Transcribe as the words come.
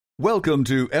Welcome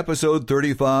to episode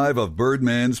 35 of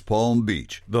Birdman's Palm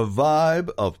Beach, the vibe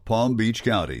of Palm Beach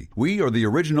County. We are the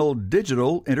original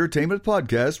digital entertainment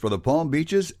podcast for the Palm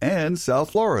Beaches and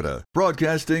South Florida,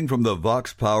 broadcasting from the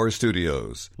Vox Power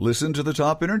Studios. Listen to the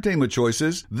top entertainment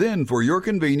choices, then for your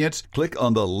convenience, click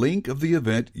on the link of the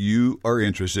event you are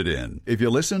interested in. If you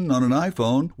listen on an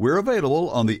iPhone, we're available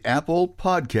on the Apple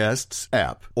Podcasts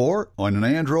app, or on an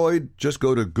Android, just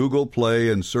go to Google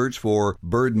Play and search for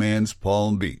Birdman's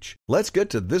Palm Beach. Let's get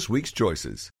to this week's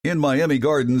choices. In Miami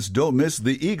Gardens, don't miss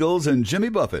the Eagles and Jimmy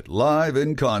Buffett live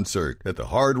in concert at the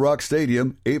Hard Rock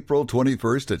Stadium, April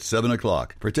 21st at 7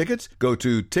 o'clock. For tickets, go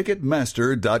to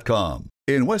Ticketmaster.com.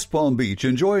 In West Palm Beach,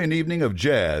 enjoy an evening of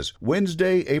jazz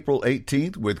Wednesday, April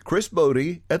 18th with Chris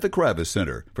Bodie at the Kravis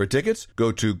Center. For tickets,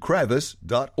 go to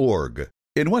kravis.org.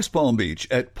 In West Palm Beach,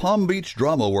 at Palm Beach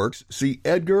Drama Works, see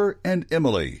Edgar and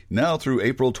Emily, now through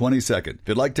April 22nd. If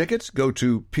you'd like tickets, go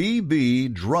to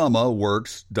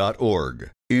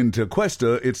pbdramaworks.org. In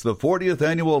Tequesta, it's the 40th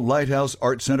Annual Lighthouse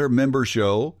Art Center Member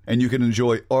Show, and you can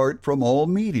enjoy art from all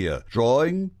media,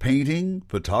 drawing, painting,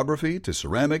 photography to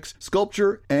ceramics,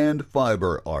 sculpture, and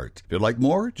fiber art. If you'd like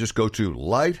more, just go to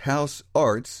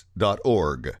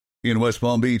lighthousearts.org. In West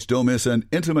Palm Beach, don't miss an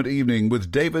intimate evening with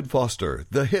David Foster,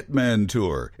 the Hitman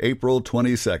Tour, April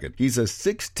 22nd. He's a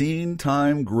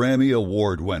 16-time Grammy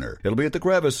Award winner. It'll be at the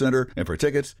Kravis Center, and for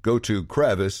tickets, go to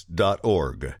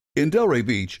kravis.org. In Delray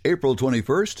Beach, April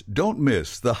 21st, don't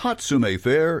miss the Hatsume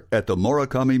Fair at the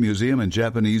Murakami Museum and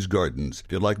Japanese Gardens.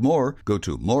 If you'd like more, go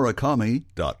to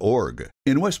murakami.org.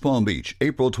 In West Palm Beach,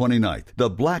 April 29th, the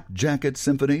Black Jacket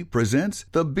Symphony presents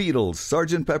the Beatles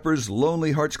Sgt. Pepper's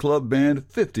Lonely Hearts Club Band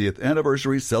 50th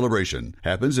Anniversary Celebration.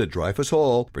 Happens at Dreyfus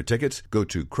Hall. For tickets, go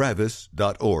to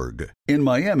kravis.org. In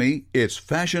Miami, it's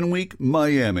Fashion Week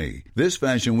Miami. This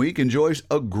Fashion Week enjoys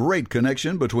a great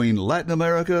connection between Latin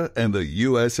America and the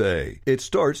USA. It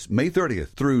starts May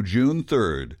 30th through June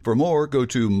 3rd. For more, go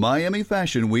to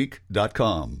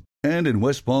MiamiFashionWeek.com. And in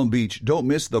West Palm Beach, don't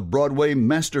miss the Broadway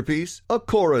masterpiece, A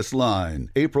Chorus Line,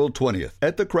 April 20th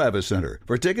at the Kravis Center.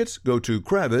 For tickets, go to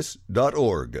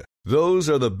kravis.org. Those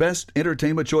are the best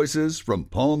entertainment choices from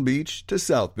Palm Beach to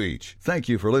South Beach. Thank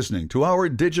you for listening to our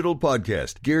digital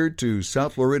podcast geared to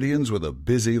South Floridians with a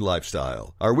busy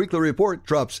lifestyle. Our weekly report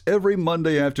drops every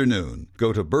Monday afternoon.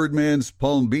 Go to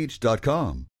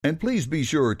birdmanspalmbeach.com. And please be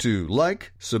sure to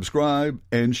like, subscribe,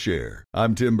 and share.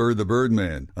 I'm Tim Bird the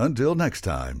Birdman. Until next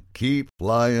time, keep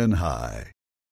flying high.